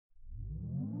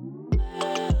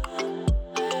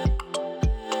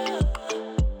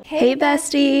Hey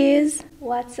besties!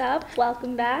 What's up?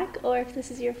 Welcome back, or if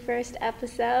this is your first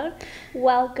episode,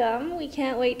 welcome. We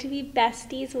can't wait to be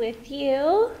besties with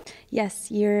you.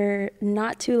 Yes, you're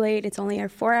not too late. It's only our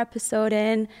 4th episode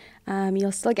in.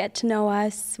 You'll still get to know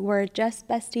us. We're just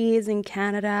besties in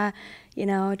Canada,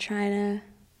 trying to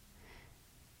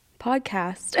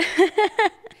podcast.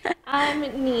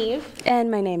 I'm Neve.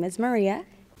 And my name is Maria.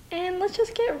 And let's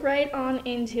just get right on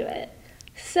into it.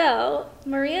 So,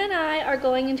 Maria and I are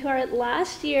going into our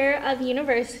last year of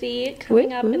university,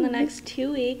 coming up in the next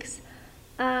 2 weeks.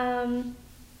 We're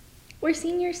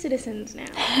senior citizens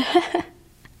now.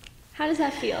 How does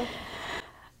that feel?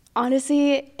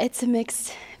 Honestly, it's a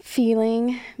mixed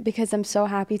feeling because I'm so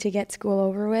happy to get school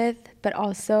over with, but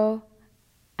also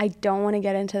I don't want to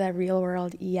get into that real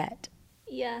world yet.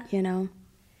 Yeah.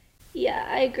 Yeah,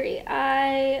 I agree.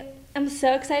 I am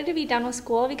so excited to be done with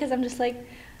school because I'm just like,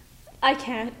 I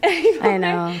can't anymore. I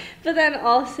know. But then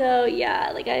also,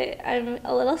 I'm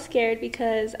a little scared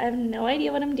because I have no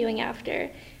idea what I'm doing after.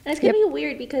 And it's going to be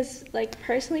weird because,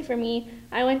 personally for me,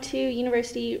 I went to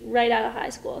university right out of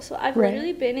high school. So I've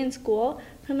literally been in school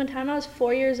from the time I was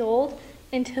 4 years old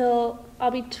until I'll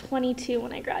be 22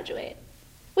 when I graduate,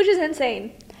 which is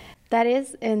insane. That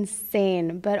is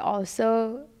insane, but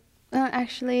also,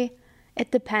 actually, it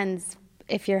depends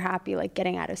if you're happy,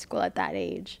 getting out of school at that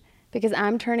age. Because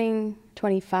I'm turning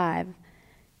 25,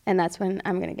 and that's when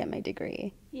I'm going to get my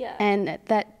degree. Yeah. And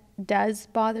that does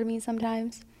bother me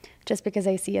sometimes, just because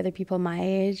I see other people my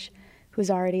age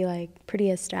who's already, pretty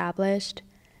established.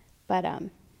 But,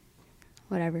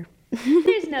 whatever.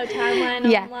 There's no timeline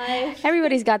on life.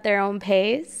 Everybody's got their own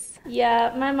pace.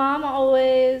 Yeah, my mom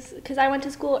always, because I went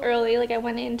to school early, I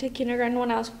went into kindergarten when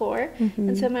I was 4,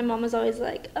 and so my mom was always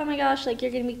like, oh my gosh, you're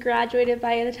going to be graduated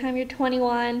by the time you're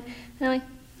 21, and I'm like,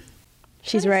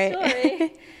 she's right.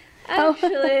 Sorry.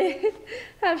 Actually,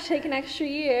 I have to take an extra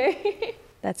year.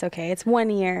 That's okay. It's 1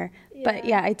 year. Yeah. But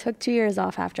yeah, I took 2 years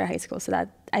off after high school, so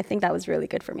I think that was really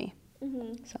good for me.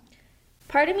 Mm-hmm. So.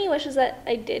 Part of me wishes that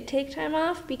I did take time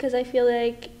off because I feel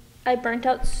like I burnt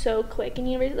out so quick in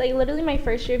university. Literally my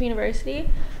first year of university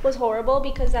was horrible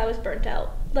because I was burnt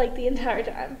out, the entire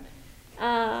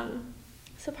time.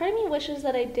 So part of me wishes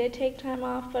that I did take time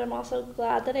off, but I'm also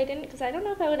glad that I didn't because I don't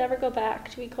know if I would ever go back,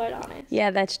 to be quite honest.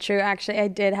 Yeah, that's true. Actually, I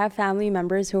did have family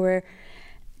members who were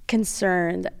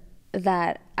concerned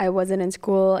that I wasn't in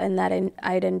school and that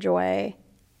I'd enjoy,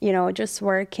 just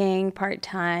working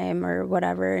part-time or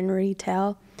whatever in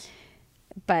retail.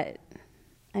 But,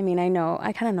 I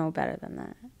kind of know better than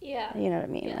that. Yeah. You know what I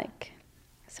mean? Yeah.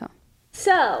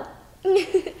 So.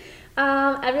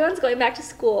 Everyone's going back to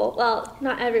school. Well,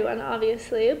 not everyone,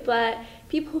 obviously, but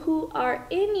people who are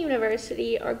in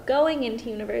university or going into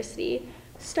university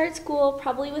start school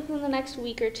probably within the next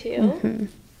week or two. Mm-hmm.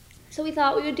 So we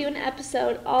thought we would do an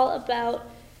episode all about,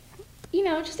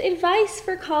 just advice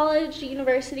for college,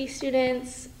 university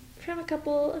students from a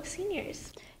couple of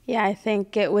seniors. Yeah, I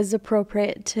think it was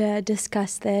appropriate to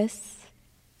discuss this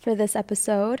for this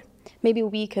episode. Maybe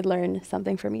we could learn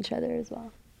something from each other as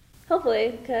well.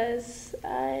 Hopefully, because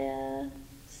I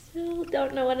still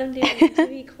don't know what I'm doing, to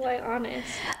be quite honest.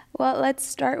 Well, let's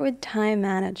start with time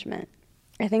management.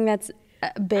 I think that's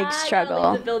a big struggle. I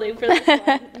gotta leave the building for this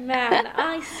one. Man,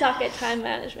 I suck at time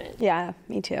management. Yeah,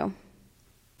 me too.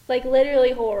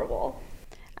 Literally horrible.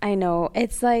 I know.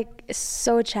 It's,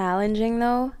 so challenging,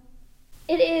 though.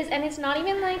 It is, and it's not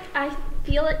even I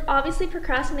feel like, obviously,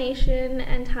 procrastination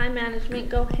and time management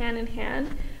go hand in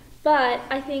hand, but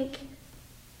I think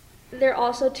they're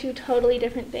also two totally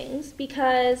different things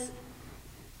because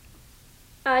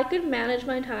I could manage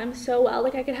my time so well.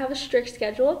 I could have a strict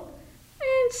schedule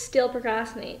and still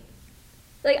procrastinate.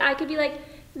 I could be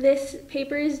this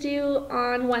paper is due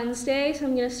on Wednesday, so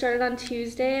I'm going to start it on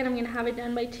Tuesday, and I'm going to have it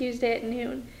done by Tuesday at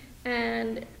noon.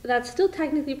 And that's still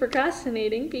technically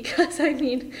procrastinating because,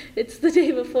 it's the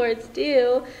day before it's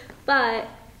due, but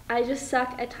I just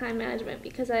suck at time management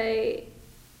because I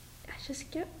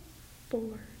just get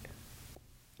bored.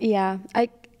 Yeah,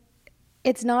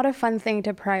 it's not a fun thing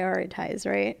to prioritize,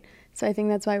 right? So I think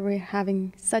that's why we're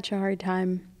having such a hard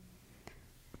time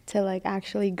to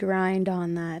actually grind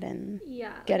on that and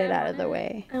get it out of the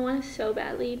way. I want to so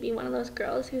badly be one of those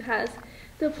girls who has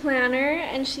the planner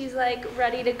and she's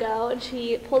ready to go and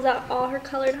she pulls out all her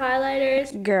colored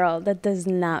highlighters. Girl, that does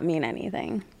not mean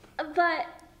anything. But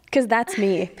because that's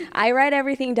me. I write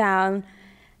everything down.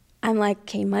 I'm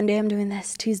okay, Monday I'm doing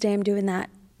this, Tuesday I'm doing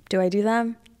that. Do I do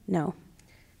them? No.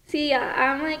 See, yeah,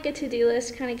 I'm a to-do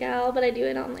list kind of gal, but I do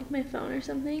it on my phone or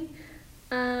something.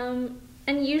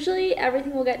 And usually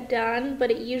everything will get done,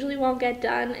 but it usually won't get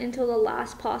done until the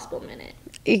last possible minute.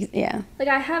 Yeah. Like,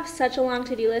 I have such a long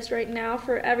to-do list right now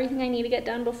for everything I need to get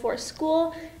done before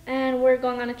school, and we're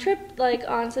going on a trip, like,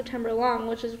 on September long,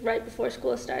 which is right before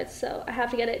school starts, so I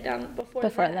have to get it done before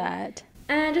that.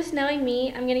 And just knowing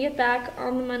me, I'm going to get back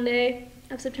on the Monday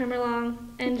of September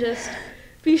long and just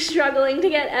be struggling to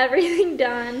get everything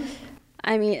done.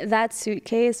 I mean, that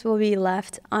suitcase will be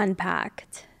left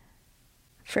unpacked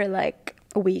for, like,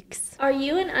 weeks. Are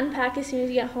you an unpack as soon as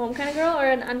you get home kind of girl, or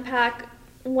an unpack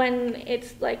when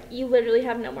it's like you literally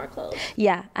have no more clothes?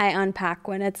 Yeah, I unpack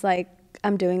when it's like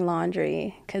I'm doing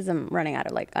laundry because I'm running out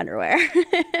of like underwear.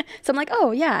 So I'm like, oh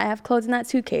yeah, I have clothes in that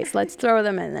suitcase. Let's throw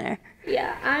them in there.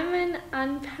 Yeah, I'm an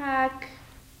unpack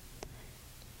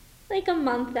like a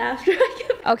month after I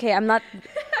get back. Okay, I'm not.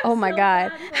 Oh my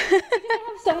God. Because I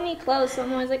have so many clothes, so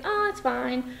I'm always like, oh, it's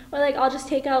fine. Or like I'll just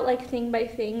take out like thing by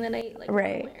thing that I like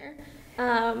Right. wear.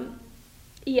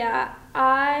 Yeah,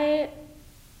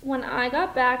 when I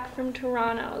got back from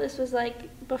Toronto, this was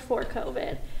like before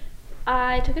COVID,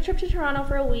 I took a trip to Toronto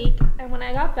for a week, and when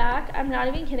I got back, I'm not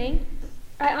even kidding,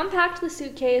 I unpacked the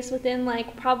suitcase within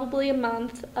like probably a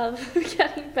month of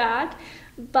getting back,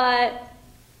 but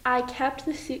I kept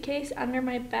the suitcase under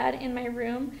my bed in my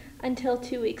room until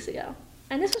 2 weeks ago.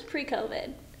 And this was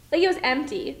pre-COVID. Like, it was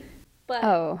empty, but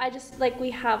I just, like, we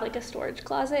have like a storage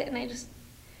closet, and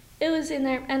it was in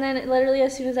there, and then literally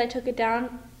as soon as I took it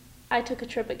down, I took a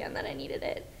trip again that I needed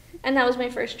it. And that was my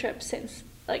first trip since,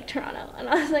 like, Toronto. And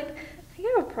I was like, I think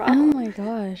I have a problem. Oh my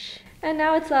gosh. And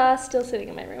now it's still sitting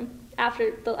in my room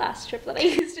after the last trip that I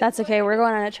used it. That's okay. We're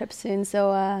going on a trip soon,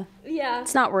 so yeah,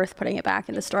 it's not worth putting it back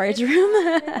in the storage room.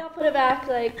 Maybe I'll put it back,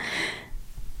 like,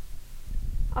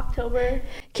 October.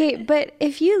 Okay, but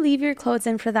if you leave your clothes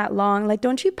in for that long, like,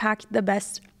 don't you pack the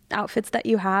best outfits that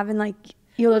you have and, like,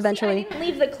 you'll eventually... See, I didn't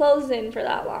leave the clothes in for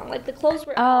that long. Like, the clothes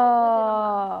were out within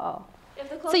a month. If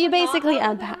the clothes So you were not basically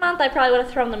out within a month, I probably would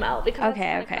have thrown them out because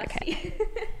Okay.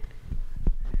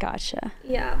 Gotcha.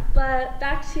 Yeah, but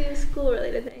back to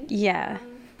school-related things. Yeah.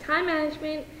 Time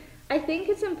management, I think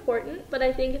it's important, but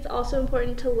I think it's also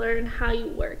important to learn how you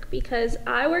work, because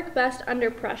I work best under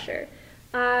pressure.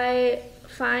 I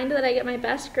find that I get my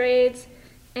best grades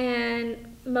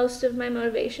and most of my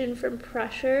motivation from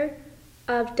pressure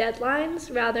of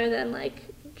deadlines rather than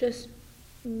like just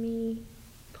me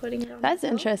putting it on That's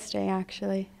myself. interesting,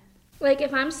 actually. Like,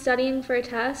 if I'm studying for a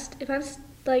test, if I'm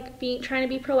like trying to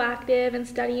be proactive and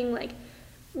studying like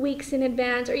weeks in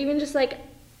advance, or even just like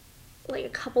a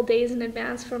couple days in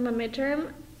advance from a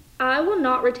midterm, I will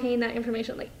not retain that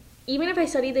information. Like, even if I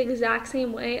study the exact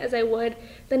same way as I would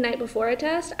the night before a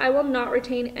test, I will not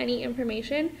retain any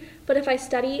information. But if I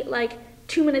study like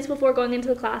 2 minutes before going into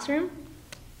the classroom,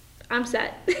 I'm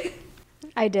set.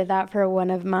 I did that for one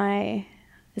of my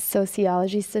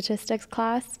sociology statistics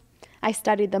class. I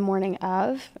studied the morning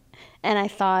of, and I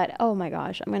thought, oh my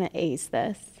gosh, I'm going to ace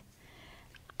this.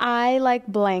 I like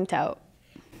blanked out.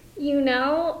 You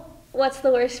know what's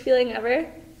the worst feeling ever?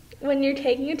 When you're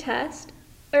taking a test,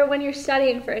 or when you're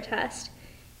studying for a test,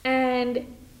 and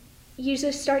you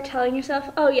just start telling yourself,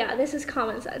 oh yeah, this is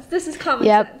common sense. This is common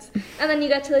sense. And then you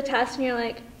get to the test and you're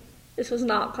like, this was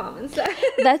not common sense.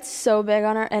 That's so big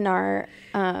on our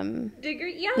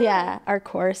degree. Yeah, our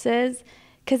courses,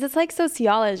 because it's like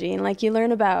sociology, and like you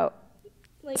learn about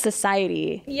like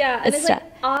society. Yeah, and it's like,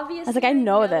 obviously I was like, I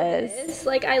know this.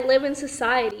 Like, I live in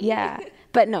society. Yeah,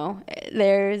 but no,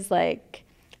 there's like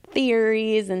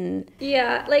theories and...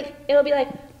 Yeah, like, it'll be like,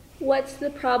 what's the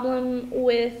problem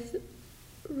with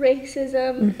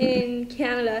racism in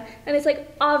Canada? And it's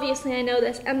like, obviously I know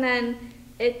this. And then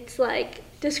it's like,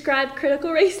 describe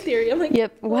critical race theory. I'm like,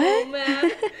 yep, what? Oh,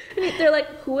 man. They're like,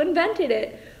 who invented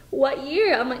it? What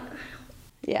year? I'm like...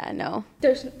 Yeah, no.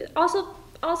 There's also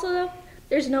though,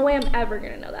 there's no way I'm ever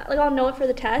gonna know that. Like, I'll know it for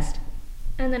the test,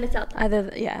 and then it's out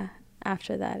there.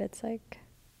 After that, it's like...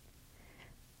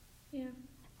 Yeah.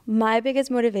 My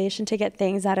biggest motivation to get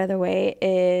things out of the way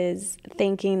is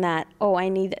thinking that, oh, I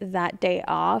need that day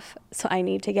off, so I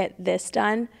need to get this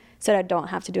done so that I don't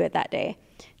have to do it that day.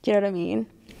 Do you know what I mean?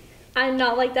 I'm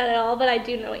not like that at all, but I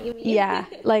do know what you mean. Yeah,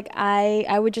 like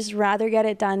I would just rather get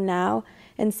it done now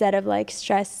instead of like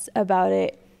stress about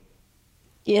it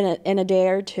in a day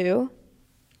or two.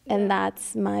 And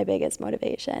that's my biggest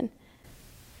motivation.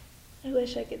 I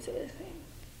wish I could say the same.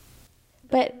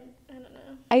 But I don't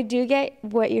know. I do get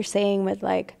what you're saying with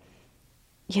like,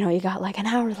 you know, you got like an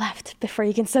hour left before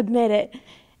you can submit it.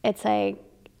 It's like,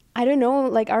 I don't know,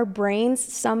 like our brains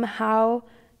somehow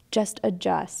just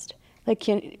adjust. Like,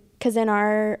 because in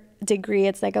our degree,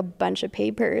 it's like a bunch of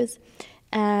papers.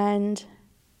 And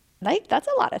like, that's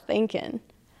a lot of thinking.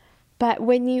 But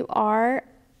when you are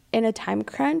in a time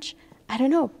crunch, I don't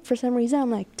know, for some reason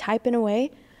I'm like typing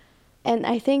away. And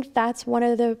I think that's one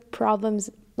of the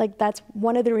problems, like that's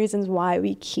one of the reasons why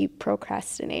we keep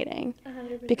procrastinating.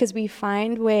 100%. Because we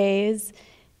find ways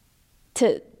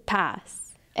to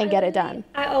pass and get it done.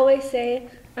 I always say,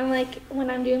 I'm like, when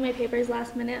I'm doing my papers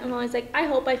last minute, I'm always like, I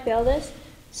hope I fail this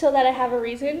so that I have a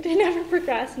reason to never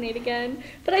procrastinate again.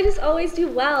 But I just always do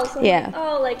well, so I'm like,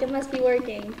 oh, like, it must be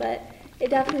working. But it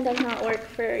definitely does not work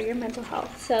for your mental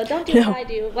health. So don't do what I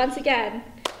do. Once again,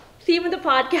 theme of the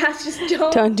podcast, just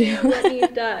don't do what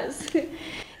Neve does.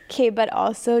 Okay, but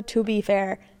also, to be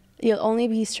fair, you'll only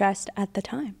be stressed at the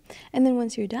time. And then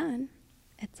once you're done,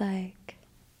 it's like,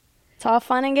 it's all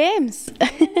fun and games. I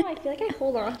don't know, I feel like I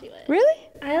hold on to it. Really?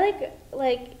 I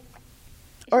like...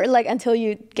 Or like until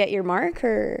you get your mark,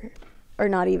 or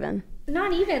not even?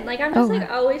 Not even. Like, I'm just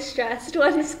like always stressed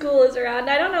when school is around.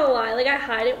 I don't know why. Like, I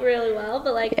hide it really well,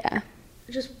 but like,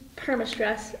 just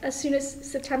perma-stress. As soon as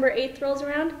September 8th rolls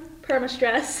around,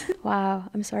 perma-stress. Wow,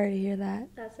 I'm sorry to hear that.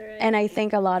 That's all right. And I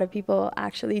think a lot of people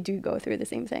actually do go through the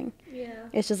same thing. Yeah.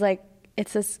 It's just like,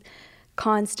 it's this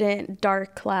constant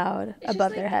dark cloud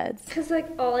above their heads. Because like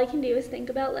all I can do is think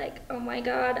about like, oh my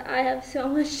god, I have so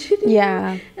much to do.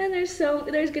 Yeah. And there's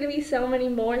gonna be so many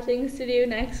more things to do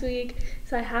next week,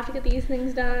 so I have to get these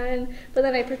things done. But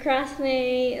then I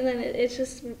procrastinate, and then it's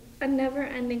just a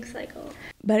never-ending cycle.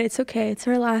 But it's okay. It's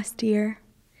our last year,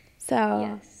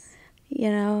 so you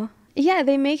know. Yeah,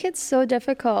 they make it so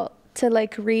difficult to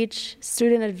like reach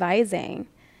student advising.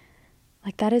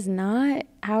 Like that is not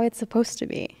how it's supposed to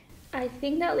be. I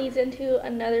think that leads into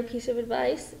another piece of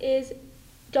advice is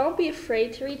don't be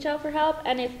afraid to reach out for help.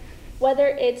 And whether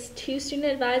it's to student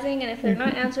advising and if they're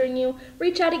not answering you,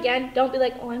 reach out again. Don't be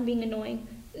like, oh, I'm being annoying.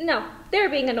 No, they're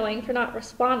being annoying for not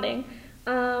responding.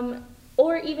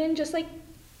 Or even just like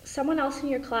someone else in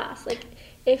your class. Like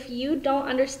if you don't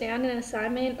understand an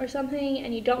assignment or something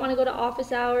and you don't want to go to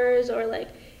office hours or like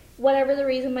whatever the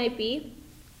reason might be,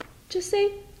 just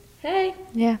say, hey.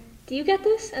 Yeah. Do you get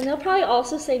this? And they'll probably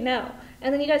also say no.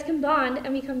 And then you guys can bond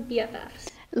and become BFFs.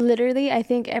 Literally, I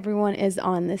think everyone is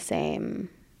on the same,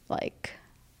 like...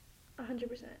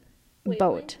 100%.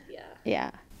 Boat. Yeah.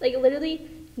 Yeah. Like, literally,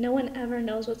 no one ever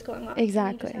knows what's going on.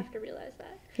 Exactly. You just have to realize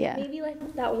that. Yeah. Maybe,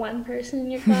 like, that one person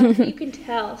in your class, you can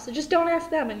tell. So just don't ask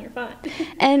them and you're fine.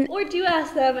 And or do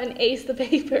ask them and ace the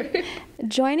paper.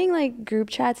 Joining, like, group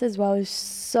chats as well is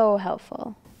so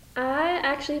helpful. I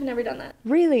actually have never done that.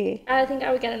 Really? I think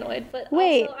I would get annoyed, but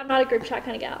Wait. also I'm not a group chat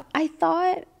kind of gal. I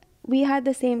thought we had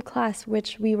the same class,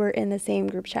 which we were in the same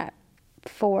group chat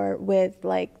for with,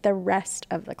 like, the rest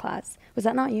of the class. Was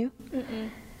that not you? Mm-mm.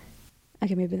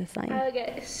 Okay, maybe that's not you. I would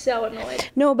get so annoyed.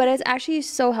 No, but it's actually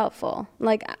so helpful.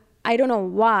 Like, I don't know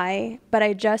why, but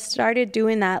I just started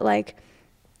doing that, like,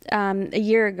 a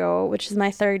year ago, which is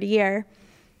my 3rd year.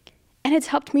 And it's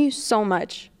helped me so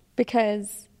much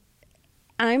because...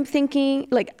 I'm thinking,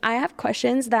 like, I have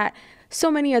questions that so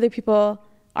many other people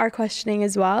are questioning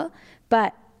as well,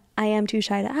 but I am too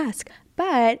shy to ask.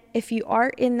 But if you are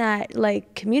in that,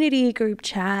 like, community group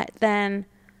chat, then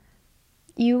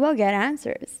you will get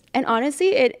answers. And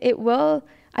honestly, it will,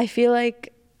 I feel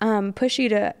like, push you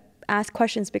to ask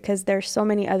questions because there's so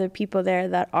many other people there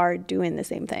that are doing the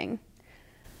same thing.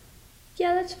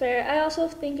 Yeah, that's fair. I also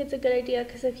think it's a good idea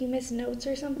because if you miss notes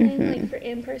or something, like for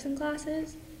in-person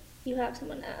classes, you have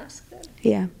someone to ask them.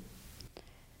 Yeah.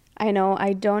 I know.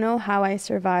 I don't know how I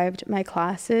survived my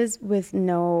classes with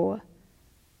no,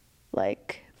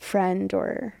 like, friend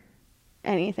or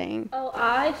anything. Oh,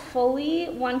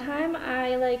 one time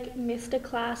I, like, missed a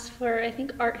class for, I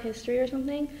think, art history or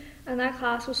something, and that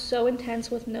class was so intense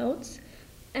with notes,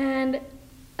 and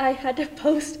I had to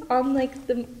post on, like,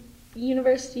 the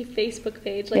university Facebook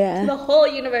page, like, to the whole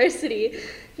university,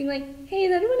 being like, hey,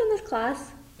 is anyone in this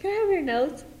class? Can I have your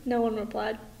notes? No one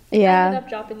replied. Yeah. I ended up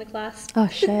dropping the class. Oh,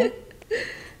 shit.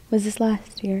 Was this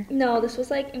last year? No, this was,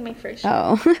 like, in my first year.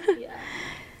 Oh. Yeah.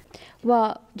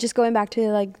 Well, just going back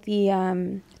to, like,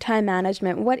 the time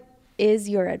management, what is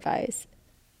your advice?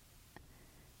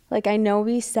 Like, I know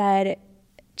we said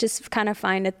just kind of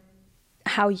find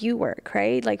how you work,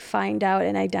 right? Like, find out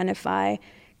and identify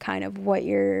kind of what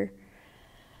your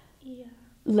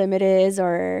limit is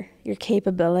or your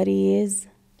capabilities.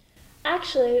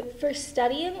 Actually, for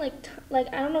studying,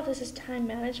 like I don't know if this is time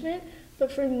management,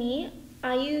 but for me,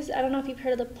 I don't know if you've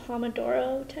heard of the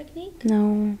Pomodoro technique.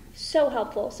 No. So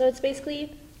helpful. So it's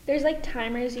basically, there's like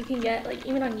timers you can get, like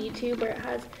even on YouTube where it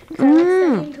has, I like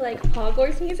studying to like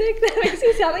Hogwarts music. That makes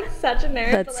me sound like such a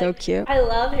nerd. That's so cute. I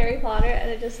love Harry Potter and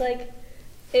it just like,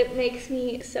 it makes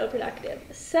me so productive.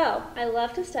 So I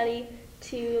love to study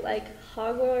to like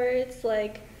Hogwarts,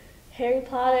 like Harry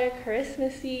Potter,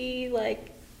 Christmassy,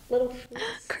 like little fruits.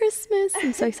 Christmas.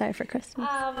 I'm so excited for Christmas.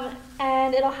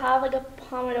 And it'll have like a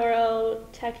Pomodoro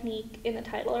technique in the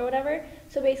title or whatever.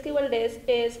 So basically what it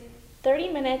is 30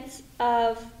 minutes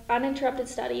of uninterrupted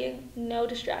studying, no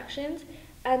distractions,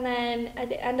 and then at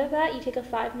the end of that you take a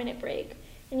 5-minute break.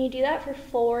 And you do that for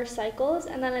 4 cycles,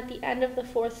 and then at the end of the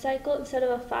 4th cycle, instead of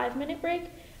a 5-minute break,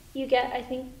 you get, I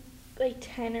think, like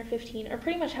 10 or 15, or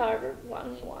pretty much however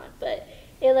long you want. But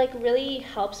it like really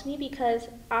helps me because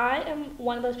I am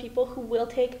one of those people who will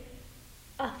take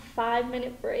a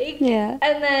 5-minute break, Yeah.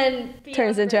 and then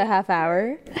Turns into a half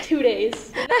hour. 2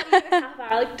 days, not even a half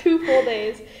hour, like 2 full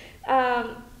days.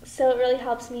 So it really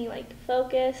helps me like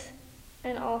focus,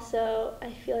 and also I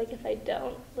feel like if I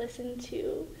don't listen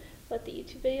to what the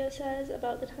YouTube video says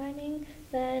about the timing,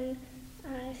 then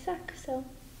I suck. So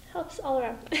it helps all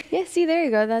around. Yeah, see, there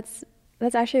you go. That's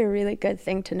actually a really good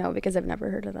thing to know because I've never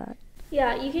heard of that.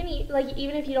 Yeah, you can, like,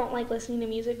 even if you don't like listening to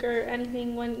music or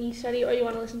anything when you study, or you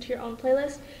want to listen to your own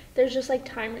playlist, there's just like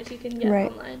timers you can get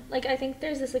online. Like, I think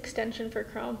there's this extension for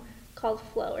Chrome called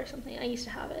Flow or something. I used to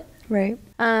have it. Right.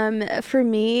 For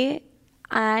me,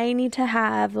 I need to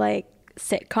have like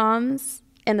sitcoms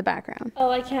in the background. Oh,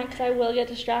 I can't because I will get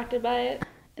distracted by it.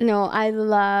 No, I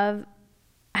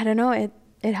don't know,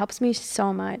 it helps me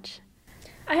so much.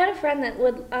 I had a friend that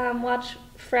would watch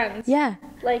Friends. Yeah.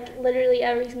 Like, literally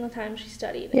every single time she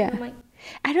studied. Yeah. And I'm like,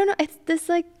 I don't know, it's this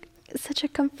like such a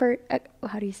comfort,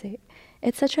 how do you say it?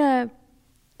 It's such a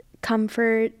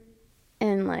comfort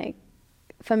and like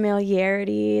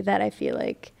familiarity that I feel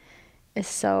like is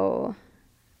so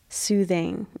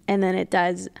soothing, and then it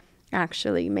does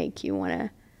actually make you want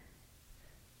to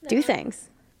do things.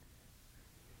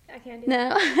 I can't do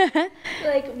that.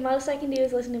 Like, most I can do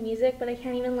is listen to music, but I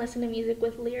can't even listen to music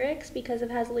with lyrics because if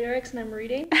it has lyrics and I'm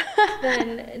reading,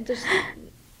 then just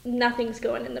nothing's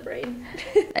going in the brain.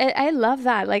 I love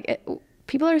that. Like,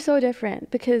 people are so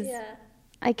different because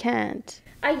I can't.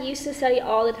 I used to study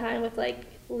all the time with like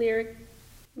lyric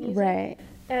music. Right.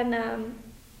 And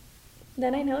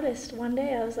then I noticed one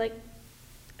day, I was like,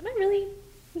 am I really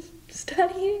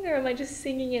studying, or am I just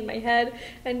singing in my head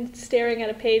and staring at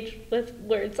a page with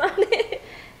words on it?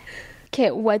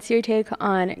 Okay, what's your take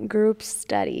on group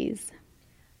studies?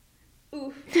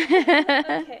 Oof.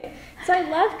 Okay, so I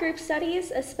love group studies,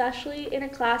 especially in a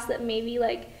class that maybe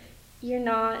like you're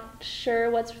not sure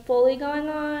what's fully going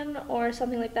on or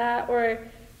something like that, or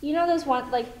you know those one,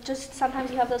 like, just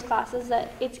sometimes you have those classes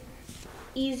that it's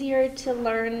easier to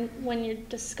learn when you're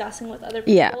discussing with other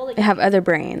people. Yeah, like, they have other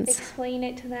brains. Explain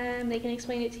it to them, they can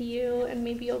explain it to you, and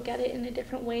maybe you'll get it in a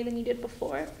different way than you did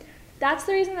before. That's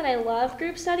the reason that I love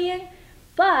group studying,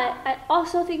 but I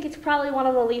also think it's probably one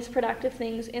of the least productive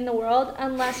things in the world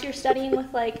unless you're studying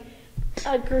with like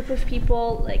a group of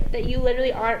people like that you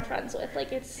literally aren't friends with.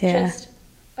 Like, it's just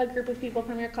a group of people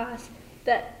from your class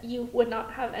that you would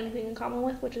not have anything in common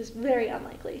with, which is very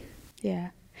unlikely. Yeah.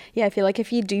 Yeah, I feel like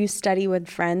if you do study with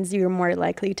friends, you're more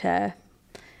likely to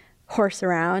horse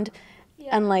around.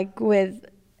 Yeah. And like with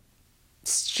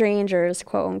strangers,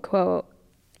 quote unquote,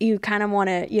 you kind of want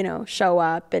to, you know, show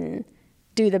up and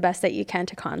do the best that you can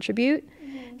to contribute.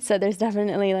 Mm-hmm. So there's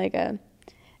definitely like a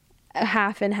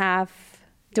half and half.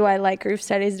 Do I like group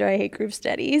studies? Do I hate group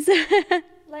studies?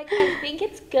 Like, I think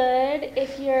it's good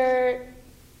if you're,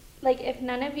 like, if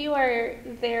none of you are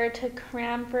there to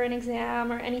cram for an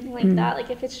exam or anything like that, like,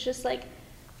 if it's just, like,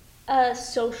 a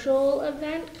social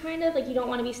event, kind of, like, you don't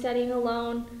want to be studying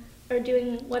alone or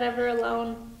doing whatever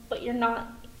alone, but you're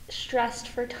not stressed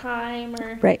for time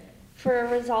or for a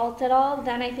result at all,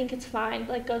 then I think it's fine.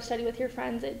 Like, go study with your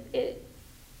friends.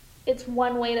 It's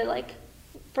one way to, like,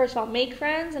 first of all, make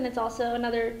friends, and it's also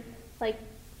another, like,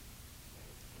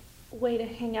 way to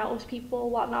hang out with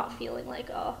people while not feeling like,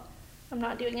 oh, I'm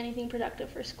not doing anything productive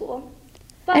for school.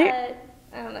 But I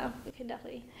don't know, it can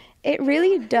definitely. It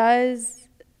really does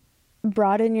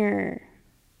broaden your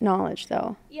knowledge,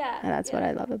 though. Yeah. And that's what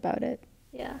I love about it.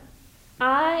 Yeah.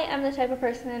 I am the type of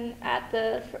person at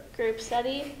the group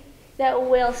study that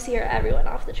will steer everyone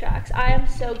off the tracks. I am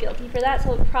so guilty for that,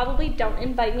 so probably don't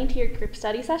invite me to your group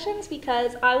study sessions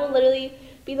because I will literally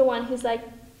be the one who's like,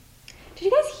 did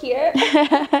you guys hear?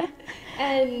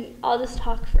 And I'll just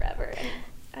talk forever. And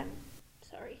I'm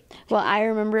sorry. Well, I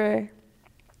remember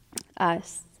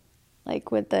us,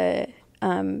 like with the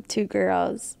 2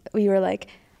 girls, we were like,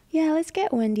 yeah, let's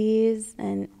get Wendy's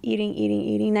and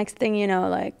eating. Next thing you know,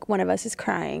 like one of us is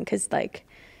crying because like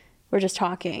we're just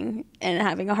talking and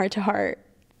having a heart-to-heart.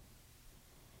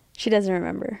 She doesn't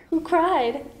remember. Who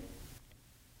cried?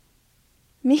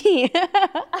 Me. You don't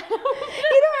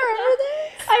remember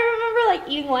this? I remember like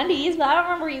eating Wendy's, but I don't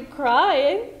remember you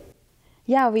crying.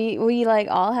 Yeah, we like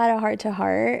all had a heart to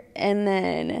heart, and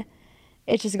then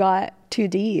it just got too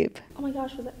deep. Oh my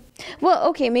gosh, was it? Well,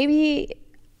 okay, maybe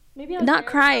Maybe I was not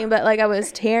there. crying, but like I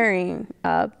was tearing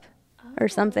up or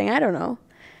something. I don't know.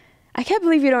 I can't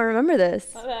believe you don't remember this.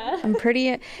 My bad. I'm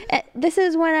pretty. This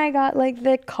is when I got like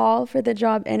the call for the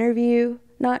job interview,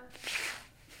 not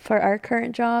for our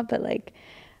current job, but like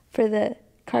for the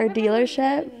car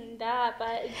dealership. That,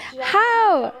 but How?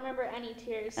 I don't remember any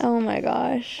tears. Oh my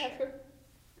gosh. Ever.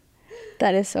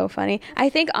 That is so funny. I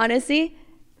think honestly,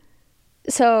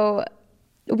 so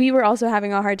we were also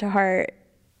having a heart to heart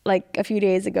like a few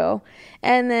days ago,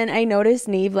 and then I noticed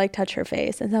Neve like touch her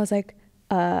face, and I was like,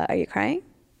 are you crying?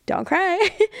 Don't cry.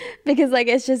 Because like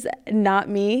it's just not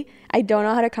me. I don't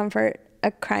know how to comfort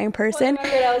a crying person. Well, I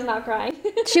remembered I was not crying.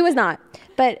 She was not,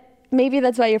 but maybe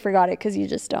that's why you forgot it, because you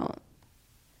just don't.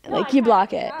 No, Like I you cried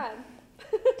block every it. time.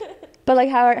 But like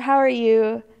how are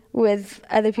you with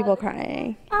other people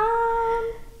crying?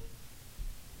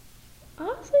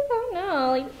 Honestly, I don't know.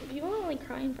 Like, people don't really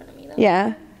cry in front of me, though.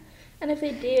 Yeah. And if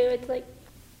they do, it's like,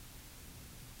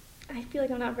 I feel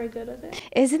like I'm not very good with it.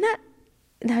 Isn't that,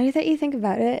 now that you think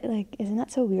about it, like, isn't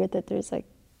that so weird that there's like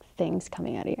things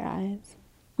coming out of your eyes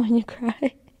when you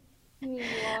cry? You mean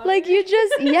water? Like you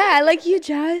just, yeah, like you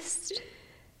just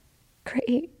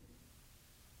create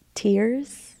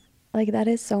tears. Like that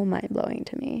is so mind blowing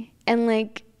to me. And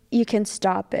like you can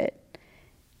stop it,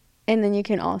 and then you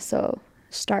can also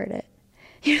start it.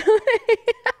 You know what I mean?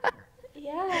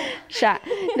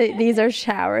 Yeah. These are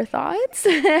shower thoughts.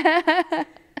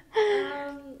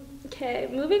 Okay,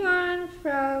 moving on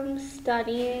from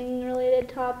studying related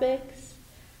topics,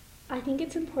 I think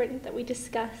it's important that we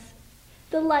discuss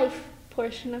the life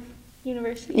portion of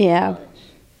university and college.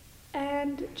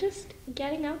 And just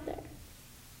getting out there.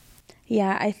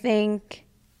 Yeah, I think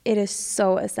it is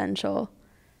so essential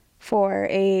for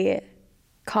a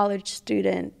college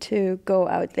student to go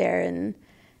out there and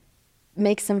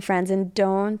make some friends, and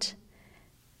don't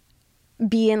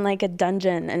be in like a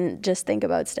dungeon and just think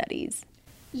about studies.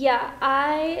 Yeah,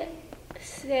 I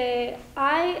say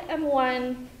I am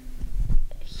one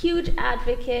huge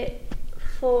advocate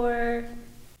for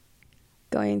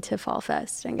Going to Fall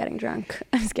Fest and getting drunk.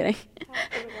 I'm just kidding.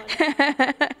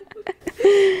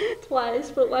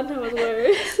 twice, but one time was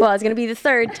worse. Well, it's going to be the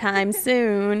third time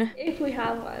soon. If we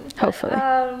have one. Hopefully.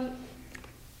 I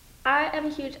am a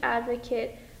huge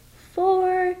advocate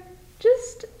for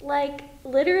just like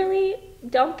literally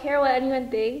don't care what anyone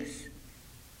thinks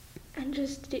and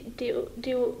just do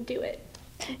it.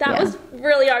 That was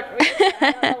really hard for me to say.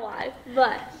 I don't know why,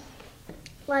 but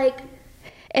like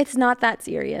it's not that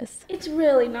serious. it's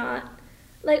really not.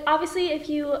 Like obviously if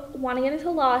you want to get into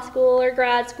law school or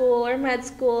grad school or med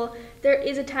school, there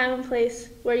is a time and place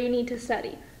where you need to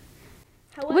study.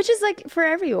 However, Which is like for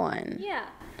everyone. yeah,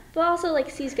 but also like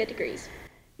C's get degrees.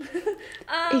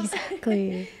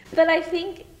 Exactly. But I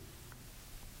think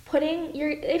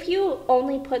if you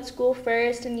only put school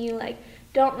first and you like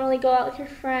don't really go out with your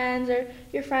friends, or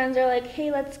your friends are like,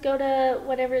 hey, let's go to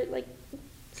whatever, like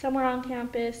somewhere on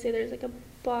campus, say there's like a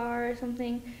bar or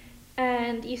something,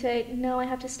 and you say, no, I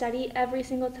have to study every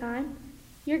single time,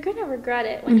 you're gonna regret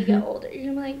it when you get older.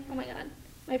 You're gonna be like, oh my god,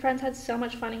 my friends had so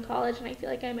much fun in college and I feel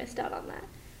like I missed out on that.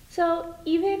 So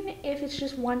even if it's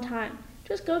just one time,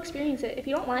 just go experience it. If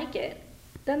you don't like it,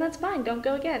 then that's fine, don't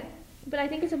go again. But I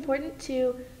think it's important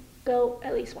to go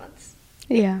at least once.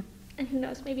 Yeah. And who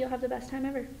knows, maybe you'll have the best time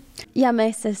ever. Yeah,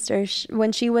 my sister,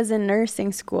 when she was in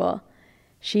nursing school,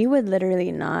 she would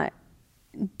literally not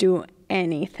do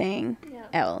anything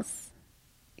else.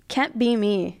 Can't be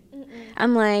me. Mm-mm.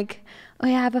 I'm like, oh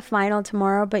yeah, I have a final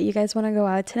tomorrow, but you guys want to go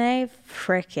out today?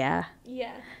 Frick yeah.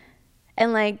 Yeah.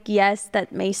 And like, yes,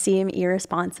 that may seem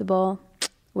irresponsible,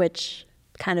 which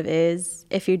kind of is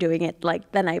if you're doing it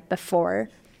like the night before,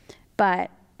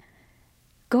 but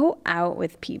go out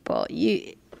with people.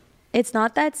 It's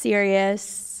not that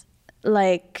serious.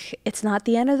 Like, it's not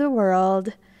the end of the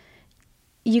world.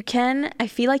 I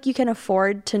feel like you can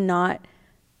afford to not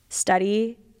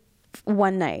study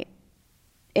one night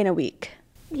in a week.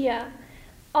 Yeah.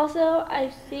 Also,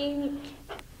 I think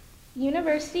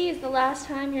university is the last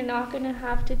time you're not going to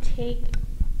have to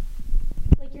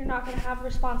you're not going to have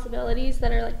responsibilities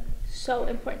that are like so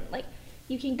important. Like,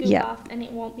 you can goof off and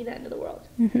it won't be the end of the world.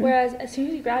 Mm-hmm. Whereas as soon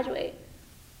as you graduate,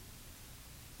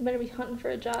 you better be hunting for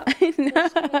a job. I know.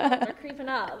 They're creeping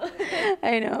up.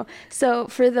 I know. So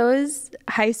for those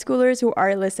high schoolers who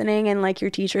are listening and like your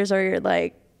teachers are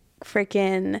like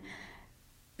freaking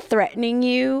threatening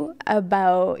you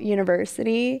about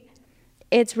university,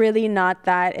 it's really not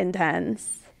that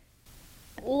intense.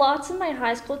 Lots of my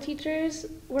high school teachers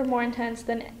were more intense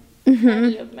than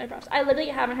any of my profs. I literally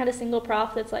haven't had a single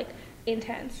prof that's like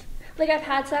intense. Like I've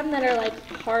had some that are like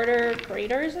harder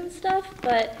graders and stuff,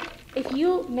 but if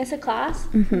you miss a class,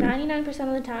 99%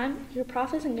 of the time, your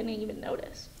prof isn't gonna even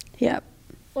notice. Yep.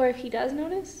 Or if he does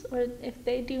notice, or if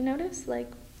they do notice,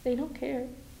 like they don't care.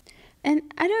 And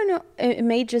I don't know, it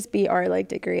may just be our like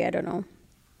degree. I don't know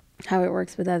how it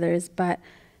works with others, but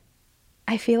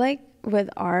I feel like with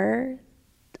our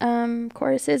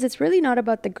courses, it's really not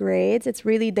about the grades. It's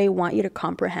really they want you to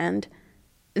comprehend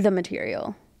the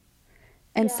material.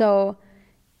 And so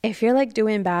if you're like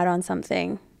doing bad on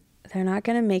something, they're not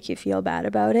going to make you feel bad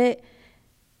about it.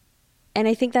 And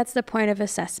I think that's the point of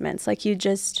assessments. Like you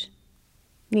just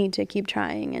need to keep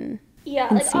trying and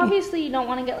like see. Obviously you don't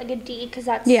want to get like a D because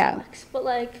that sucks. But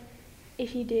like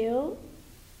if you do,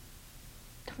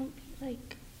 don't be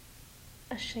like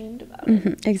ashamed about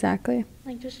it. Exactly.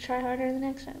 Like just try harder the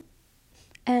next time.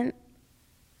 And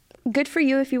good for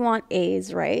you if you want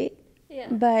A's, right? Yeah.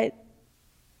 But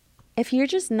if you're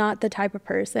just not the type of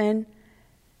person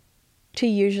to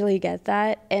usually get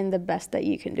that, and the best that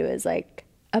you can do is like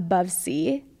above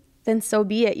C, then so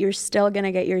be it. You're still going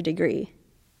to get your degree.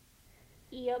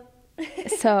 Yep.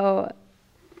 So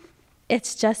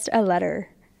it's just a letter.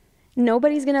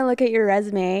 Nobody's going to look at your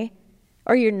resume,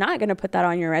 or you're not going to put that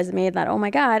on your resume that, oh my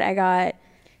God, I got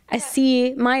a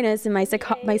C minus in my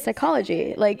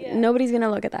psychology. Like nobody's going to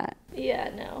look at that.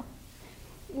 Yeah, no.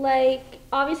 Like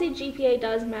obviously GPA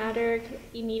does matter.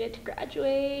 You need it to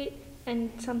graduate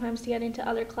and sometimes to get into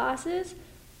other classes.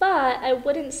 But I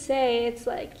wouldn't say it's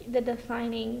like the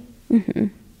defining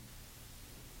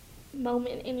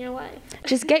moment in your life.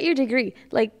 Just get your degree.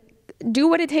 Like, do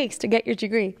what it takes to get your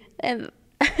degree. And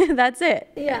that's it.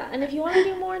 Yeah, and if you want to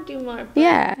do more, do more.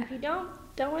 But if you don't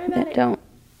worry about it. Don't.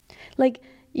 Like,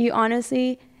 you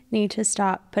honestly need to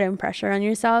stop putting pressure on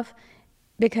yourself,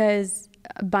 because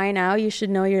by now you should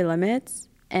know your limits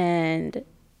and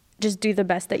just do the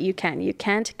best that you can. You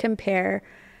can't compare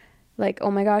like,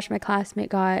 oh my gosh, my classmate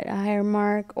got a higher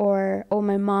mark, or oh,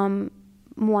 my mom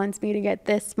wants me to get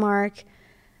this mark.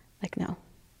 Like, no.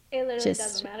 It literally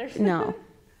doesn't matter. No.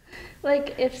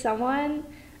 Like if someone,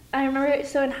 I remember,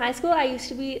 so in high school I used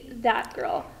to be that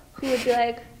girl who would be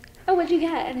like, oh, what'd you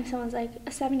get? And if someone's like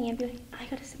a 70, I'd be like, I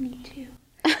got a 72.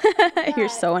 You're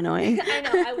so annoying. I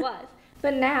know, I was.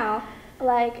 But now,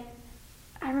 like,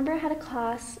 I remember I had a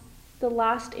class the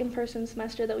last in-person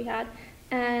semester that we had,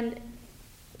 and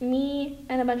me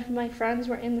and a bunch of my friends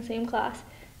were in the same class,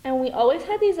 and we always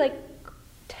had these like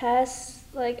tests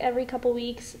like every couple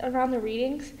weeks around the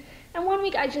readings. And one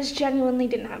week I just genuinely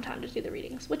didn't have time to do the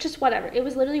readings, which is whatever. It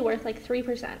was literally worth like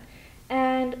 3%.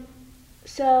 And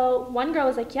so one girl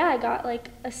was like, yeah, I got like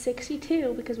a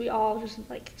 62, because we all just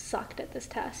like sucked at this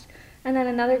test. And then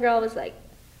another girl was like,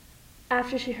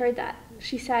 after she heard that,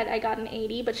 she said I got an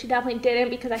 80, but she definitely didn't,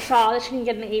 because I saw that she didn't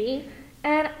get an 80.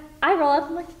 And I roll up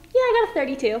and I'm like, yeah, I got a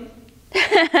 32. Like,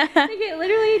 it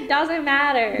literally doesn't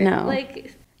matter. No.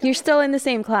 Like, you're still in the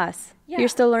same class. Yeah. You're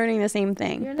still learning the same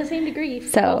thing. You're in the same degree. You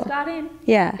So, both got in.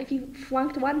 Yeah. If you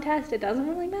flunked one test, it doesn't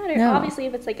really matter. No. Obviously,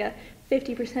 if it's like a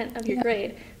 50% of your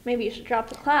grade, maybe you should drop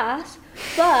the class.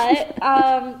 But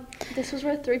this was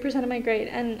worth 3% of my grade,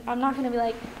 and I'm not going to be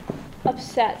like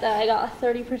upset that I got a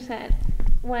 30%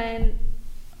 when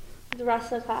the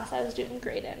rest of the class I was doing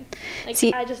great in. Like,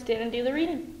 See, I just didn't do the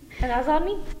reading, and that's on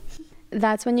me.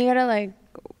 That's when you gotta like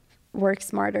work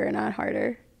smarter, not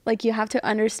harder. Like, you have to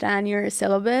understand your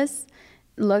syllabus,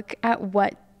 look at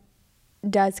what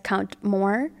does count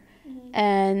more.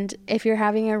 And if you're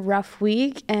having a rough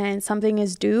week and something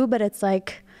is due, but it's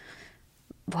like,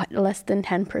 what, less than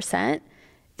 10%,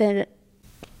 then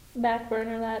Back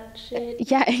burner that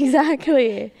shit. yeah,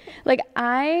 exactly. Like,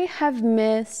 I have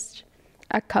missed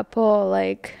a couple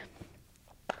like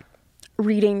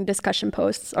reading discussion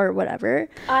posts or whatever.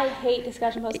 I hate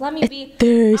discussion posts. Let me be.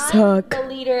 They I'm suck. the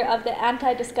leader of the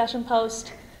anti-discussion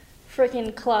post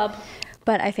freaking club.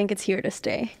 But I think it's here to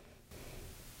stay.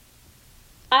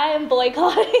 I am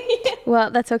boycotting. Well,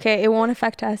 that's okay. It won't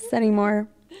affect us anymore.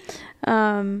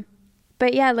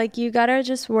 But yeah, like, you gotta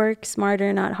just work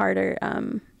smarter, not harder.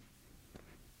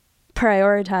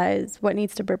 Prioritize what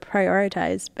needs to be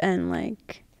prioritized, and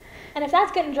like. And if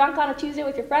that's getting drunk on a Tuesday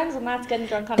with your friends, then that's getting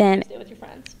drunk on a Tuesday with your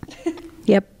friends.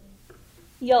 Yep.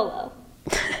 YOLO.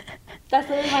 That's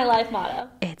literally my life motto.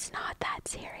 It's not that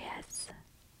serious.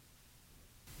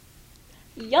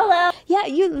 YOLO. Yeah,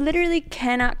 you literally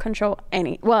cannot control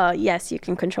any. Well, yes, you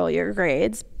can control your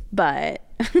grades, but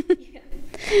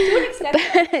To an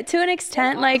extent. to an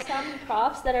extent, There are like, some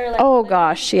profs that are like, oh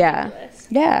gosh, yeah, ridiculous.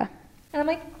 yeah. And I'm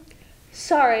like,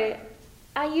 sorry,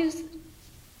 I used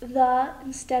the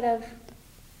instead of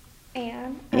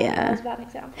And I don't know, that was a bad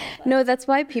example. But. No, that's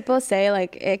why people say,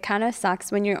 like, it kind of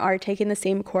sucks when you are taking the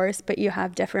same course, but you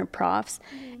have different profs,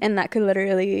 and that could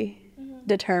literally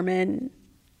determine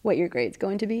what your grade's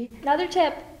going to be. Another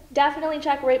tip, definitely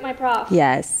check Rate My Prof.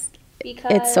 Yes.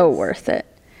 Because it's so worth it.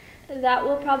 That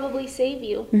will probably save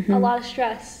you a lot of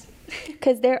stress.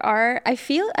 Because I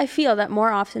feel that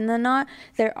more often than not,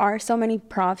 there are so many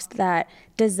profs that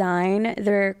design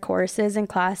their courses and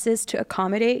classes to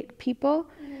accommodate people.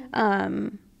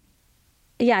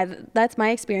 Yeah, that's my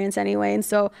experience anyway. And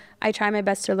so I try my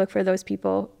best to look for those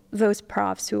people, those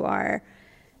profs who are,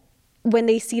 when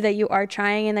they see that you are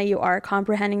trying and that you are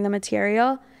comprehending the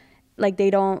material, like they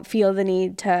don't feel the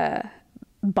need to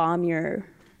bomb your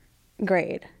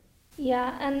grade.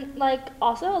 Yeah, and like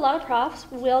also a lot of profs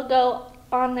will go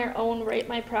on their own Rate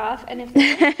My Prof, and if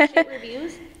they get shit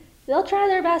reviews, they'll try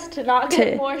their best to not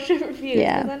get more shit reviews,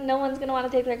 because then no one's gonna want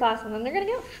to take their class, and then they're gonna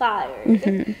get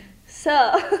fired.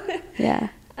 So yeah,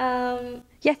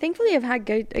 thankfully I've had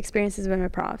good experiences with my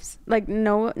profs. Like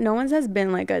no one's has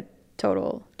been like a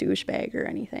total douchebag or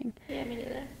anything. Yeah, me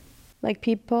neither. Like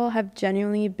people have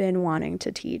genuinely been wanting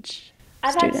to teach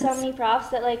I've students. had so many profs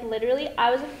that like literally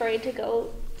I was afraid to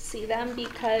go see them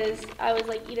because I was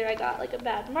like, either I got like a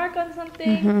bad mark on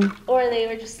something or they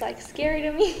were just like scary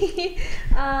to me.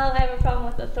 I have a problem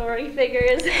with authority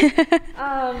figures.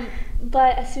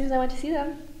 But as soon as I went to see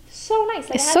them, so nice.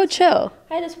 Like, it's so chill.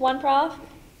 I had this one prof,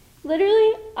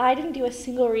 literally I didn't do a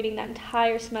single reading that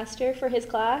entire semester for his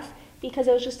class because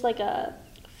it was just like a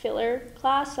filler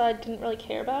class, so I didn't really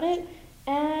care about it.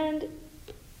 And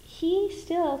he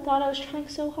still thought I was trying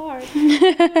so hard. He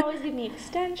would always give me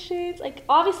extensions. Like,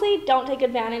 obviously, don't take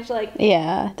advantage, like...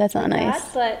 Yeah, that's not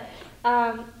nice. But,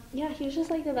 yeah, he was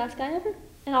just, like, the best guy ever.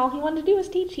 And all he wanted to do was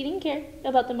teach. He didn't care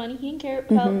about the money. He didn't care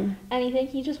about anything.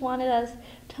 He just wanted us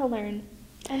to learn.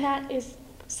 And that is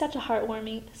such a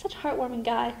heartwarming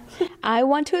guy. I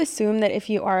want to assume that if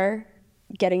you are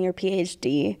getting your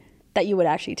PhD, that you would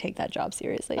actually take that job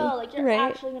seriously. Oh, like, you're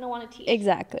actually going to want to teach.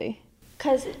 Exactly.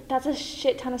 Because that's a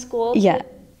shit ton of schools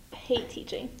that hate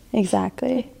teaching.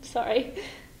 Exactly. Sorry.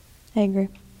 I agree.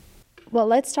 Well,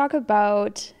 let's talk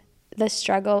about the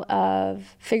struggle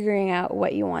of figuring out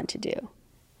what you want to do.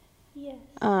 Yes.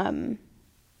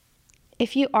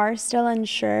 If you are still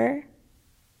unsure,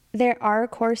 there are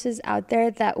courses out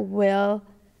there that will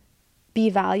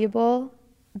be valuable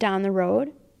down the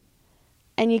road,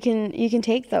 and you can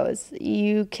take those.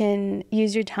 You can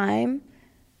use your time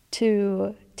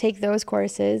to take those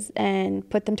courses and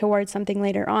put them towards something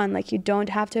later on. Like, you don't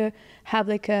have to have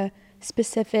like a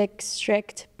specific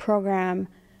strict program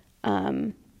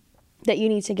that you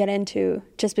need to get into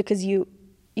just because you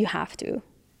have to.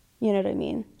 You know what I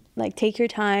mean? Like, take your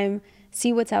time,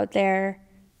 see what's out there,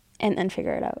 and then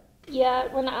figure it out.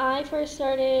 Yeah, when I first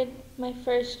started my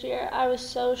first year, I was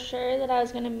so sure that I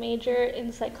was going to major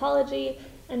in psychology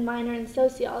and minor in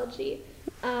sociology.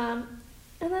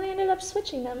 And then I ended up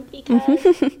switching them because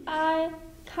I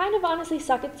kind of honestly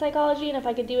suck at psychology, and if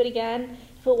I could do it again,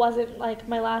 if it wasn't like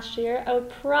my last year, I would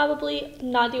probably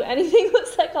not do anything with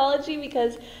psychology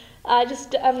because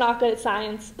I'm not good at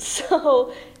science.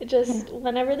 So it just,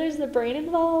 whenever there's the brain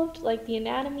involved, like the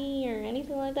anatomy or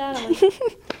anything like that, I'm like,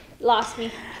 lost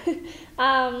me.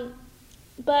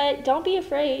 But don't be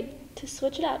afraid to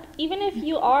switch it up. Even if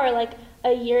you are like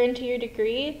a year into your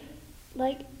degree,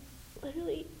 like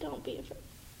literally don't be afraid.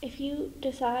 If you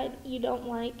decide you don't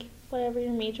like whatever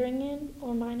you're majoring in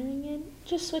or minoring in,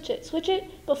 just switch it. Switch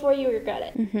it before you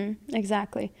regret it.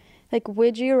 Exactly. Like,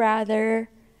 would you rather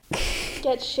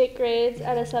get shit grades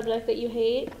at a subject that you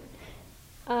hate,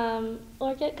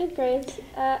 or get good grades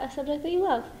at a subject that you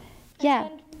love? And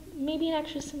spend maybe an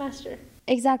extra semester.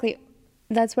 Exactly.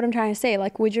 That's what I'm trying to say.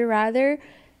 Like, would you rather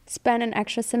spend an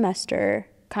extra semester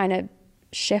kind of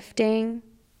shifting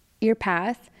your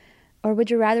path, or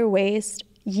would you rather waste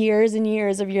years and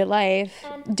years of your life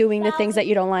and doing the things that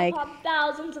you don't like?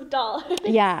 Thousands of dollars.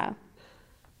 Yeah.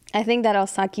 I think that'll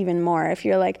suck even more if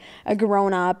you're like a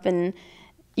grown up and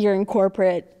you're in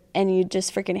corporate and you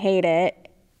just freaking hate it,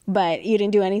 but you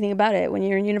didn't do anything about it when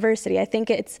you're in university. I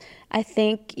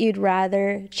think you'd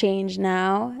rather change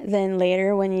now than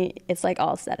later when it's like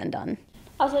all said and done.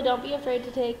 Also, don't be afraid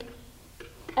to take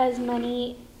as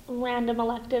many random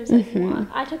electives as you want.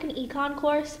 I took an econ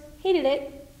course, hated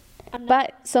it.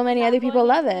 But so many other people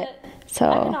love it.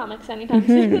 So economics anytime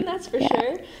soon, that's for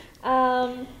sure.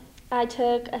 I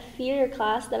took a theater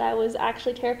class that I was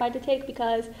actually terrified to take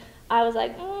because I was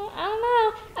like, I don't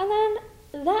know. And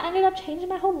then that ended up changing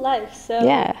my whole life. So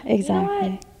yeah, exactly. You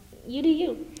know what? You do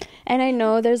you. And I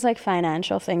know there's like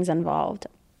financial things involved,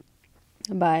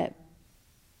 but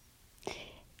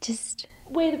just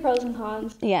weigh the pros and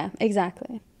cons. Yeah,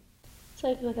 exactly. It's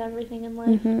like with everything in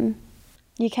life.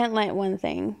 You can't let one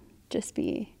thing just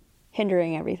be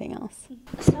hindering everything else.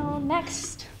 So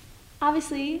next,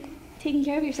 obviously, taking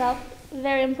care of yourself,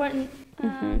 very important.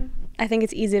 I think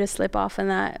it's easy to slip off on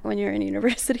that when you're in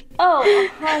university. Oh,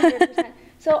 100%.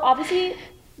 So obviously,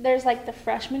 there's like the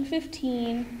freshman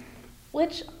 15,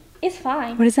 which is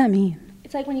fine. What does that mean?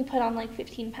 It's like when you put on like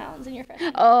 15 pounds in your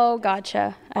freshman. Oh,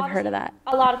 gotcha. I've heard of that.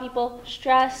 A lot of people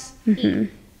stress,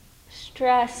 eat.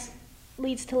 Stress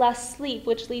leads to less sleep,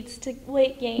 which leads to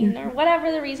weight gain, or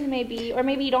whatever the reason may be. Or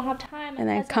maybe you don't have time. And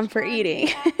then comfort eating.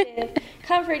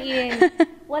 Comfort eating,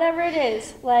 whatever it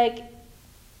is. Like,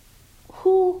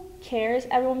 who cares?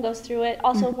 Everyone goes through it.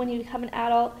 Also, when you become an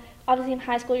adult, obviously in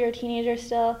high school you're a teenager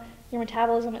still. Your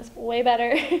metabolism is way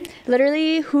better.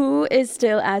 Literally, who is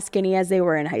still as skinny as they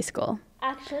were in high school?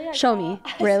 Actually, Show me.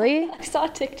 Really? I saw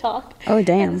TikTok. Oh,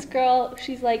 damn. And this girl,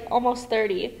 she's like almost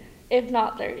 30, if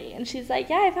not 30. And she's like,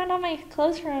 yeah, I found all my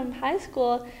clothes from high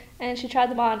school. And she tried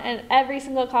them on. And every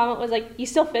single comment was like, you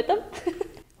still fit them?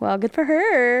 Well, good for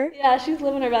her. Yeah, she's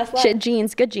living her best life. Shit,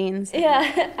 jeans. Good jeans.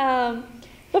 Yeah.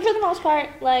 But for the most part,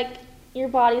 like, your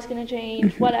body's going to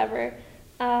change, whatever.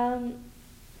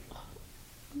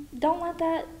 Don't let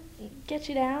that get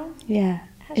you down. Yeah.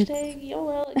 Hashtag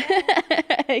YOLO.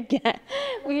 Again.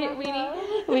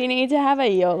 We need to have a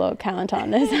YOLO count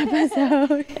on this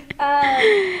episode.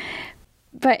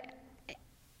 But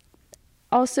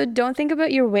also, don't think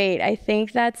about your weight. I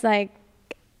think that's like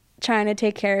trying to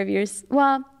take care of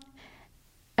well,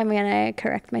 I'm gonna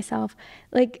correct myself.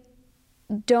 Like,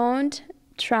 don't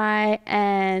try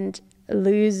and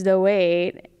lose the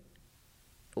weight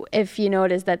if you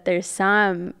notice that there's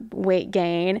some weight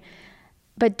gain,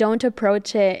 but don't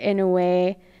approach it in a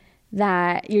way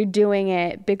that you're doing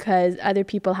it because other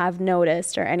people have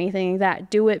noticed or anything like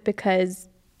that. Do it because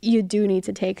you do need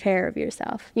to take care of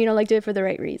yourself. You know, like, do it for the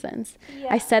right reasons. Yeah.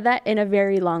 I said that in a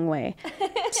very long way.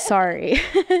 Sorry.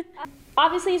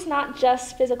 Obviously, it's not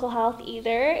just physical health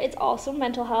either. It's also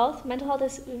mental health. Mental health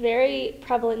is very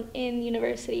prevalent in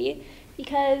university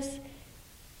because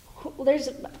there's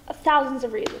thousands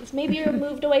of reasons. Maybe you're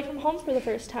moved away from home for the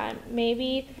first time.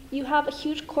 Maybe you have a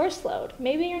huge course load.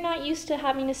 Maybe you're not used to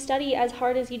having to study as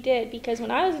hard as you did, because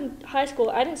when I was in high school,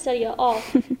 I didn't study at all.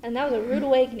 And that was a rude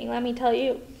awakening, let me tell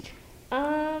you.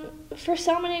 For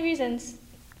so many reasons,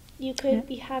 you could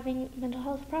be having mental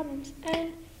health problems.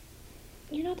 And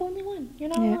you're not the only one. You're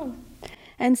not alone.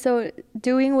 And so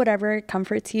doing whatever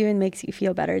comforts you and makes you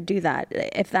feel better, do that.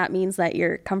 If that means that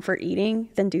you're comfort eating,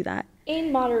 then do that.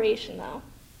 In moderation, though,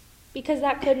 because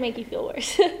that could make you feel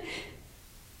worse.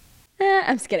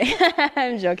 I'm just kidding.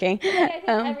 I'm joking. Like, I think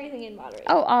everything in moderation.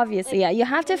 Oh, obviously, like, yeah. You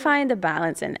have to find the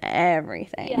balance in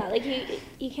everything. Yeah, like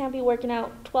you can't be working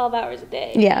out 12 hours a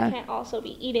day. Yeah. You can't also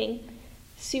be eating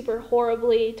super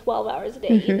horribly 12 hours a day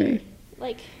either.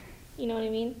 Like, you know what I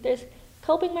mean? There's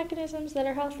coping mechanisms that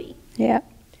are healthy. Yeah.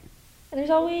 And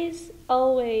there's always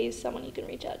someone you can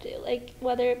reach out to, like,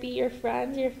 whether it be your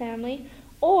friends, your family,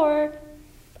 or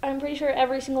I'm pretty sure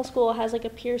every single school has like a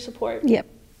peer support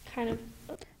kind of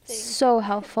thing. So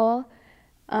helpful.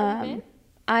 I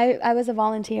was a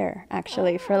volunteer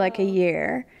actually for like a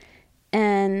year,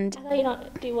 and I thought you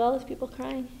don't do well with people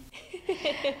crying.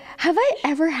 Have I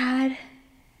ever had?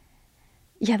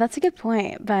 Yeah, that's a good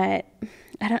point, but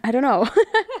I don't know.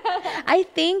 I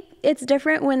think it's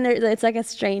different when it's like a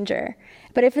stranger.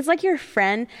 But if it's like your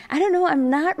friend, I don't know, I'm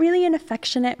not really an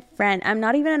affectionate friend. I'm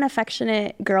not even an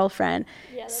affectionate girlfriend.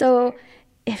 Yeah, so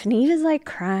if Neve is like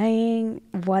crying,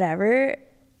 whatever,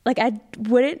 like I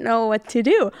wouldn't know what to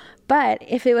do. But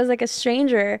if it was like a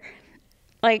stranger,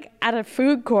 like at a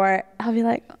food court, I'll be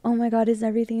like, oh my God, is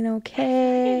everything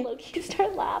okay? Look, you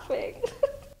start laughing.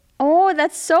 Oh,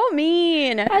 that's so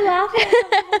mean. I laugh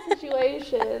at some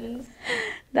situations.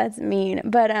 That's mean.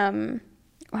 But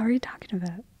what were you talking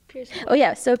about? Peer support. Oh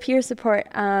yeah, so peer support.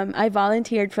 I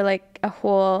volunteered for like a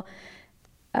whole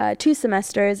 2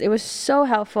 semesters. It was so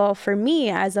helpful for me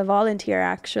as a volunteer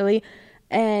actually,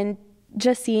 and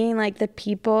just seeing like the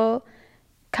people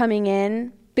coming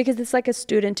in, because it's like a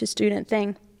student to student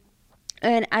thing.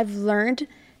 And I've learned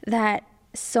that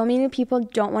so many people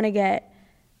don't want to get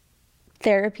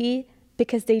therapy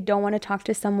because they don't want to talk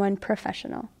to someone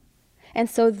professional. And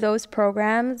so those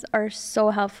programs are so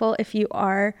helpful if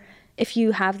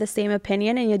you have the same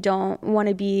opinion and you don't want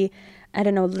to be, I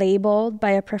don't know, labeled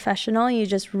by a professional. You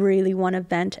just really want to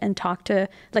vent and talk to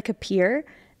like a peer.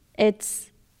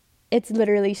 It's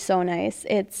literally so nice.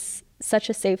 It's such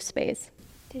a safe space.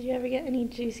 Did you ever get any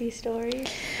juicy stories?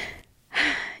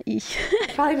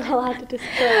 Probably not allowed to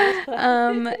disclose. But.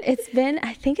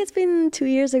 I think it's been 2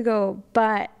 years ago,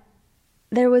 but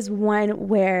there was one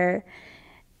where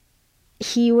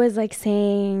he was like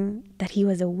saying that he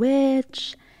was a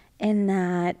witch and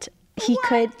that he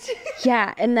could,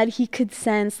 and that he could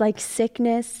sense like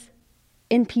sickness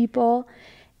in people.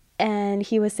 And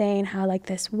he was saying how like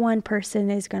this one person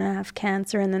is going to have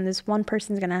cancer and then this one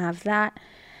person's going to have that.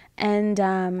 And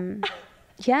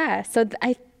so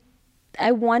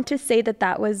I want to say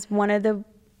that was one of the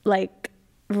like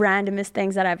randomest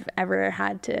things that I've ever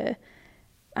had to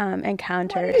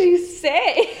encounter. What did you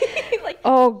say? Like,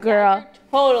 oh, girl. Yeah,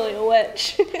 you're totally a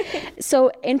witch.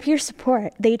 So in peer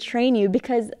support, they train you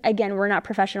because, again, we're not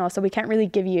professionals, so we can't really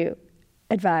give you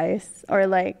advice or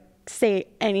like say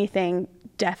anything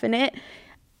definite.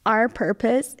 Our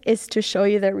purpose is to show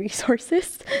you the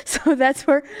resources. So that's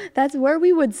where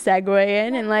we would segue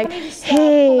in and like,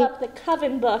 hey, pull up the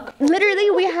Coven book.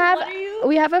 Literally, we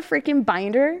have a freaking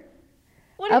binder.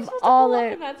 What are you supposed to pull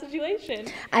up in that situation?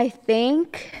 I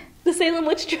think the Salem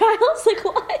witch trials. Like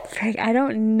what? Frick, I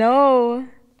don't know.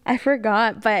 I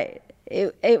forgot, but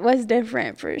it was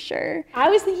different for sure.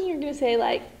 I was thinking you were gonna say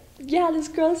like, yeah, this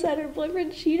girl said her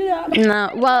boyfriend cheated on her.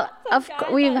 No, well,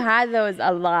 we've had those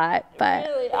a lot, but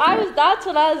really, that's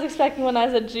what I was expecting when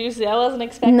I said juicy. I wasn't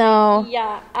expecting. No.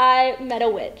 Yeah, I met a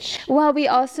witch. Well, we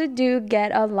also do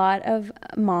get a lot of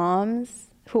moms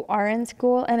who are in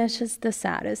school, and it's just the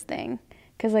saddest thing,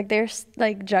 because like they're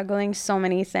like juggling so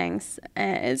many things,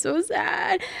 and it's so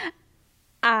sad.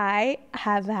 I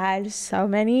have had so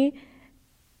many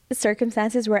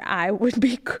circumstances where I would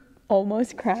be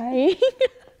almost crying.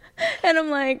 And I'm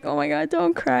like, oh my God,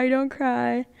 don't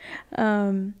cry.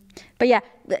 But yeah,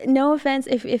 no offense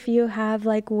if you have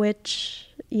like witch,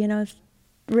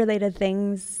 related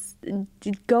things,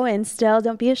 go in still.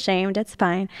 Don't be ashamed. It's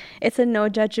fine. It's a no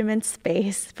judgment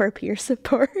space for peer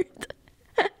support.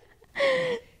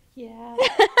 Yeah,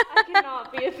 I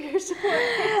cannot be a peer support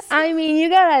person. I mean, you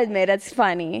gotta admit it's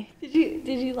funny. Did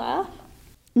you laugh?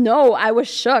 No, I was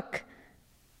shook.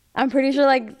 I'm pretty sure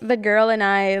like the girl and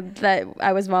I that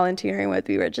I was volunteering with,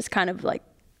 we were just kind of like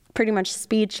pretty much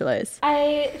speechless.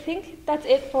 I think that's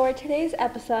it for today's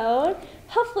episode.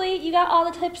 Hopefully you got all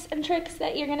the tips and tricks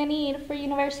that you're gonna need for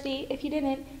university. If you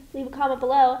didn't, leave a comment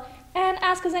below and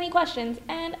ask us any questions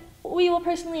and we will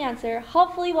personally answer.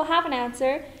 Hopefully we'll have an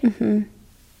answer. Mm-hmm.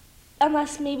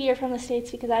 Unless maybe you're from the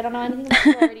States, because I don't know anything about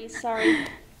sororities. Sorry.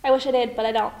 I wish I did, but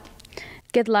I don't.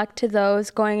 Good luck to those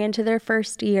going into their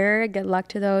first year. Good luck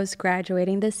to those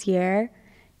graduating this year.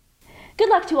 Good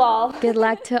luck to all. Good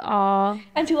luck to all.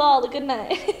 And to all, a good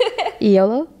night.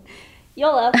 YOLO.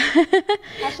 YOLO.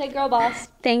 Hashtag girl boss.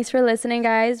 Thanks for listening,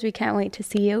 guys. We can't wait to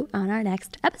see you on our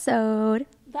next episode.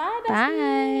 Bye,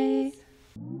 besties.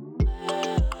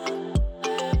 Bye.